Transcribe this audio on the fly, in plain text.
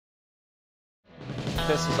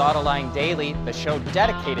This is Autoline Daily, the show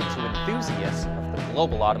dedicated to enthusiasts of the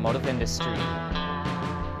global automotive industry.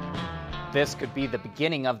 This could be the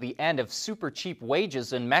beginning of the end of super cheap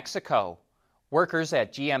wages in Mexico. Workers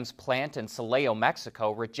at GM's plant in Silao,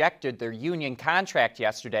 Mexico rejected their union contract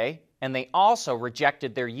yesterday, and they also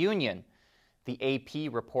rejected their union. The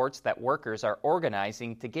AP reports that workers are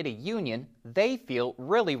organizing to get a union they feel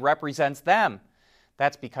really represents them.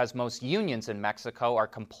 That's because most unions in Mexico are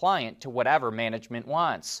compliant to whatever management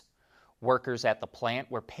wants. Workers at the plant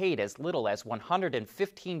were paid as little as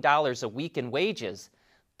 $115 a week in wages.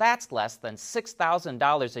 That's less than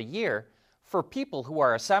 $6,000 a year for people who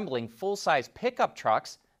are assembling full-size pickup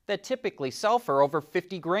trucks that typically sell for over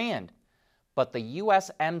 $50,000. But the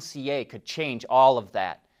USMCA could change all of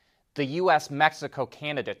that. The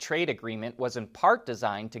U.S.-Mexico-Canada trade agreement was in part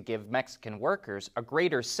designed to give Mexican workers a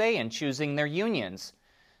greater say in choosing their unions.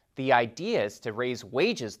 The idea is to raise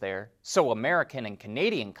wages there so American and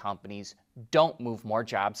Canadian companies don't move more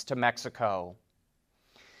jobs to Mexico.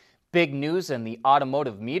 Big news in the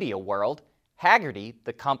automotive media world. Hagerty,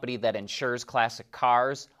 the company that insures classic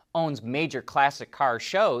cars, owns major classic car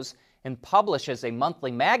shows, and publishes a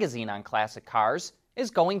monthly magazine on classic cars, is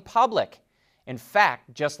going public. In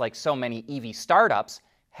fact, just like so many EV startups,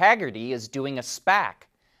 Hagerty is doing a SPAC.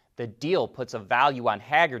 The deal puts a value on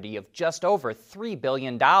Hagerty of just over $3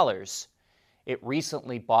 billion. It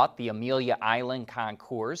recently bought the Amelia Island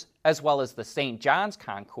Concours, as well as the St. John's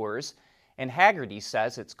Concours, and Hagerty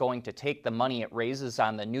says it's going to take the money it raises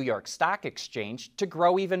on the New York Stock Exchange to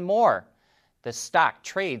grow even more. The stock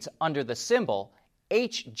trades under the symbol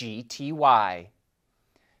HGTY.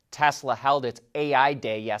 Tesla held its AI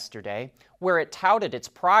Day yesterday, where it touted its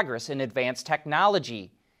progress in advanced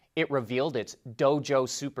technology. It revealed its Dojo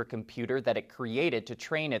supercomputer that it created to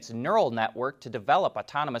train its neural network to develop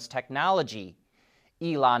autonomous technology.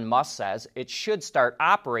 Elon Musk says it should start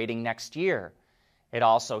operating next year. It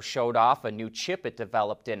also showed off a new chip it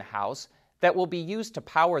developed in-house that will be used to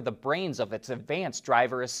power the brains of its advanced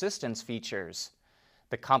driver assistance features.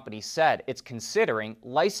 The company said it's considering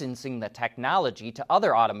licensing the technology to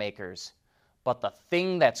other automakers. But the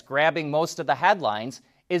thing that's grabbing most of the headlines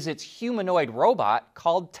is its humanoid robot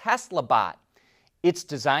called TeslaBot. It's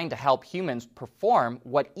designed to help humans perform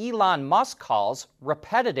what Elon Musk calls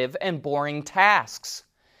repetitive and boring tasks.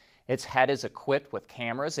 Its head is equipped with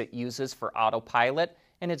cameras it uses for autopilot,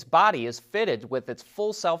 and its body is fitted with its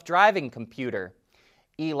full self-driving computer.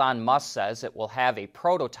 Elon Musk says it will have a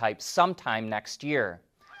prototype sometime next year.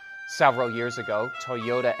 Several years ago,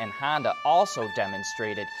 Toyota and Honda also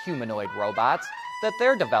demonstrated humanoid robots that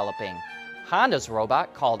they're developing. Honda's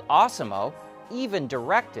robot, called Osimo, even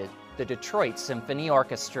directed the Detroit Symphony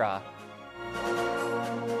Orchestra.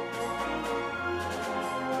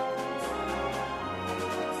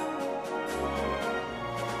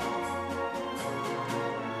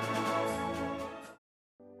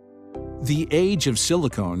 The age of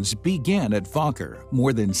silicones began at Wacker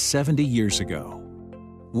more than 70 years ago.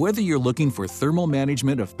 Whether you're looking for thermal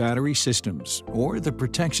management of battery systems or the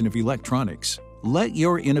protection of electronics, let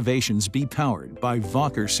your innovations be powered by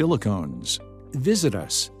Wacker Silicones. Visit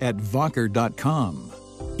us at wacker.com.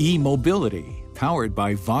 E-mobility, powered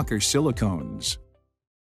by Wacker Silicones.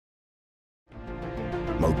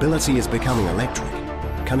 Mobility is becoming electric,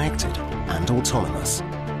 connected, and autonomous,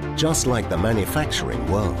 just like the manufacturing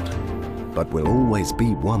world. But will always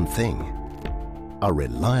be one thing: a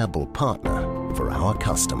reliable partner for our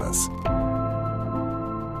customers.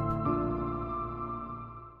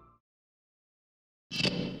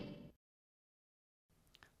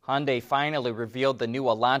 Hyundai finally revealed the new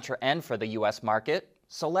Elantra N for the U.S. market,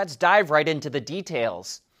 so let's dive right into the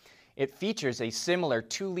details. It features a similar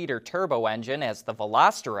 2-liter turbo engine as the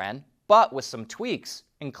Veloster N, but with some tweaks,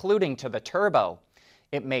 including to the turbo.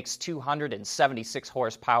 It makes 276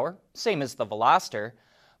 horsepower, same as the Veloster,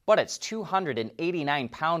 but its 289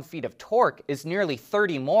 pound-feet of torque is nearly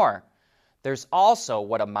 30 more. There's also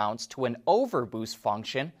what amounts to an overboost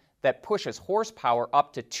function that pushes horsepower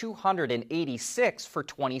up to 286 for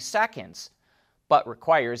 20 seconds, but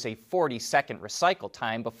requires a 40-second recycle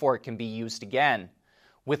time before it can be used again.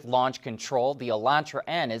 With launch control, the Elantra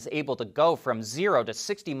N is able to go from 0 to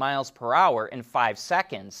 60 miles per hour in 5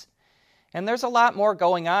 seconds. And there's a lot more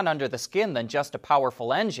going on under the skin than just a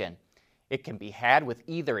powerful engine. It can be had with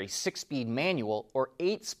either a 6-speed manual or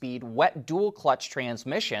 8-speed wet dual-clutch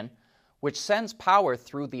transmission, which sends power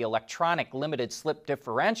through the electronic limited slip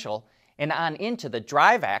differential and on into the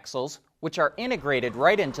drive axles, which are integrated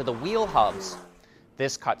right into the wheel hubs.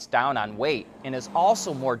 This cuts down on weight and is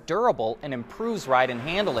also more durable and improves ride and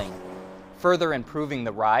handling. Further improving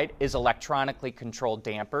the ride is electronically controlled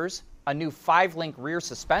dampers, a new 5-link rear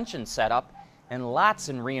suspension setup, and lots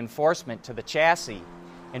in reinforcement to the chassis.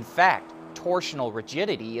 In fact, torsional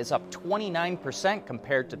rigidity is up 29%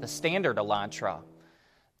 compared to the standard Elantra.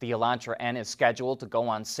 The Elantra N is scheduled to go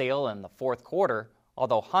on sale in the fourth quarter,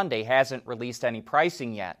 although Hyundai hasn't released any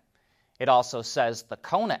pricing yet. It also says the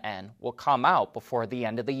Kona N will come out before the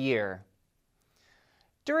end of the year.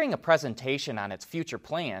 During a presentation on its future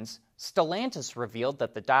plans, Stellantis revealed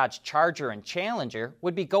that the Dodge Charger and Challenger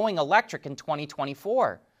would be going electric in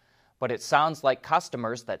 2024. But it sounds like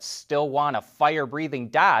customers that still want a fire-breathing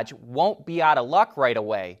Dodge won't be out of luck right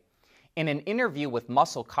away. In an interview with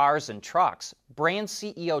Muscle Cars and Trucks, brand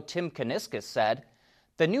CEO Tim Kuniskis said,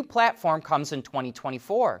 "The new platform comes in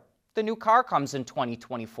 2024. The new car comes in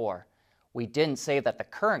 2024. We didn't say that the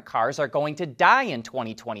current cars are going to die in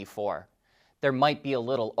 2024. There might be a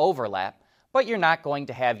little overlap, but you're not going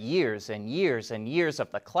to have years and years and years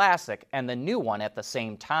of the classic and the new one at the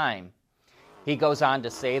same time." He goes on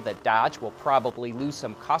to say that Dodge will probably lose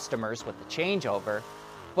some customers with the changeover,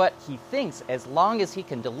 but he thinks as long as he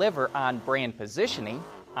can deliver on brand positioning,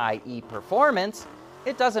 i.e. performance,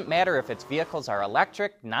 it doesn't matter if its vehicles are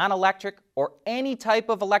electric, non-electric, or any type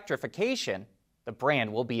of electrification, the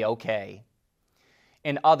brand will be okay.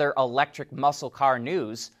 In other electric muscle car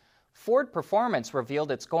news, Ford Performance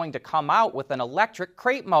revealed it's going to come out with an electric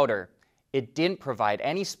crate motor. It didn't provide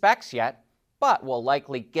any specs yet, but will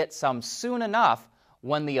likely get some soon enough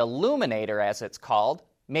when the Illuminator, as it's called,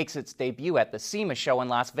 makes its debut at the SEMA show in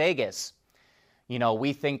Las Vegas. You know,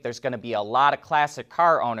 we think there's going to be a lot of classic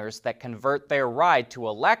car owners that convert their ride to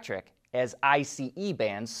electric as ICE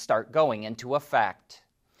bans start going into effect.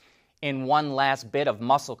 In one last bit of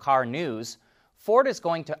muscle car news, Ford is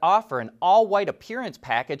going to offer an all-white appearance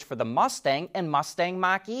package for the Mustang and Mustang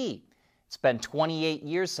Mach-E. It's been 28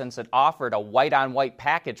 years since it offered a white-on-white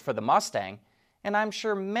package for the Mustang, and I'm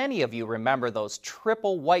sure many of you remember those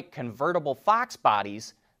triple white convertible Fox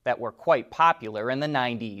bodies that were quite popular in the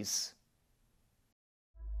 90s.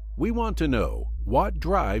 We want to know what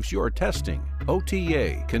drives your testing.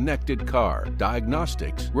 OTA, connected car,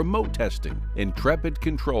 diagnostics, remote testing. Intrepid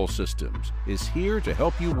Control Systems is here to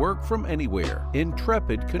help you work from anywhere.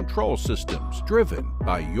 Intrepid Control Systems, driven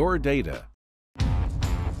by your data.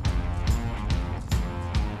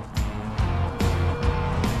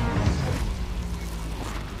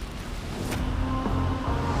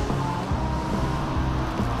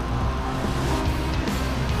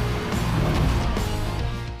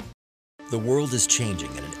 The world is changing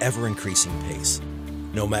at an ever-increasing pace.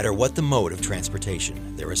 No matter what the mode of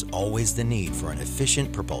transportation, there is always the need for an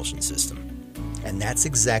efficient propulsion system. And that's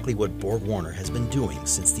exactly what BorgWarner has been doing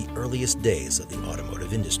since the earliest days of the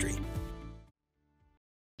automotive industry.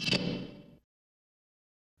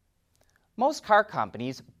 Most car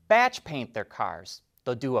companies batch paint their cars.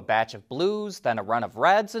 They'll do a batch of blues, then a run of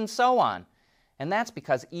reds, and so on. And that's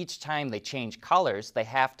because each time they change colors, they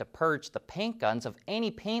have to purge the paint guns of any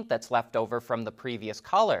paint that's left over from the previous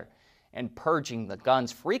color. And purging the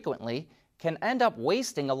guns frequently can end up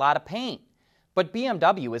wasting a lot of paint. But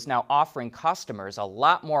BMW is now offering customers a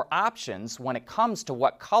lot more options when it comes to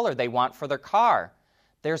what color they want for their car.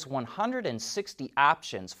 There's 160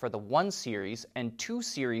 options for the 1 Series and 2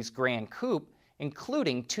 Series Grand Coupe,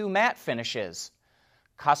 including 2 matte finishes.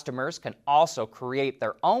 Customers can also create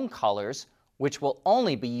their own colors, which will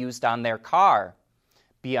only be used on their car.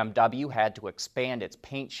 BMW had to expand its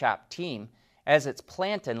paint shop team as its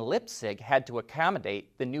plant in Leipzig had to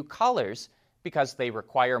accommodate the new colors because they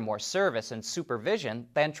require more service and supervision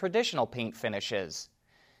than traditional paint finishes.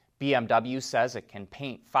 BMW says it can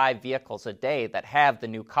paint 5 vehicles a day that have the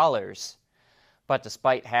new colors. But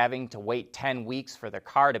despite having to wait 10 weeks for their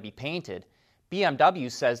car to be painted,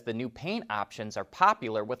 BMW says the new paint options are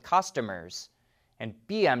popular with customers. And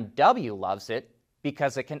BMW loves it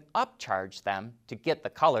because it can upcharge them to get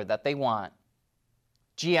the color that they want.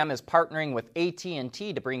 GM is partnering with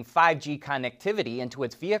AT&T to bring 5G connectivity into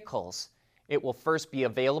its vehicles. It will first be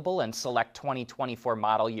available in select 2024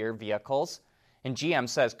 model year vehicles, and GM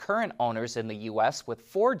says current owners in the U.S.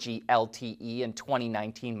 with 4G LTE in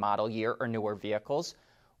 2019 model year or newer vehicles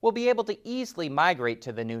will be able to easily migrate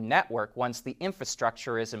to the new network once the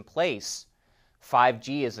infrastructure is in place.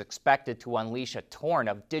 5G is expected to unleash a torrent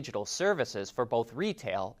of digital services for both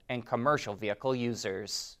retail and commercial vehicle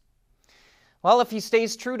users. Well, if he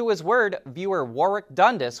stays true to his word, viewer Warwick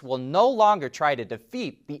Dundas will no longer try to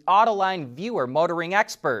defeat the Autoline viewer motoring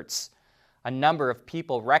experts. A number of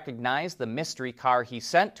people recognize the mystery car he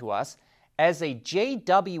sent to us as a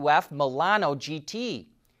JWF Milano GT.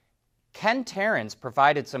 Ken Terrens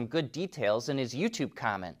provided some good details in his YouTube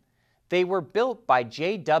comment. They were built by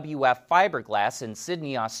JWF Fiberglass in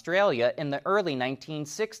Sydney, Australia in the early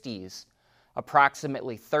 1960s.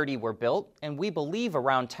 Approximately 30 were built, and we believe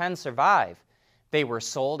around 10 survive. They were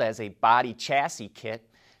sold as a body chassis kit,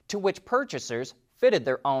 to which purchasers fitted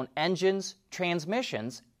their own engines,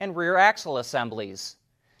 transmissions, and rear axle assemblies.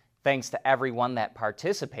 Thanks to everyone that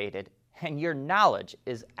participated, and your knowledge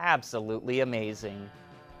is absolutely amazing.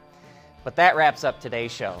 But that wraps up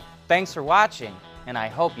today's show. Thanks for watching, and I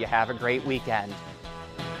hope you have a great weekend.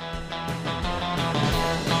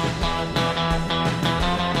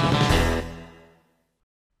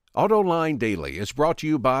 AutoLine Daily is brought to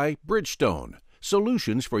you by Bridgestone,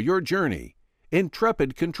 solutions for your journey.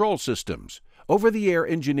 Intrepid Control Systems, over-the-air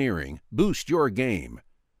engineering, boost your game.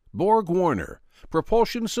 BorgWarner,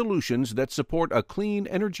 propulsion solutions that support a clean,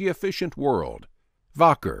 energy-efficient world.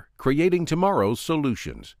 Wacker, creating tomorrow's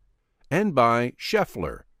solutions. And by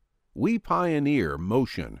Schaeffler, we pioneer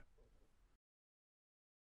motion.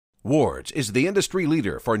 Wards is the industry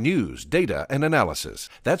leader for news, data, and analysis.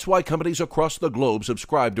 That's why companies across the globe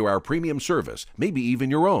subscribe to our premium service, maybe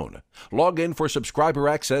even your own. Log in for subscriber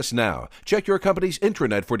access now. Check your company's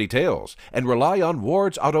intranet for details, and rely on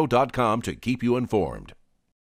wardsauto.com to keep you informed.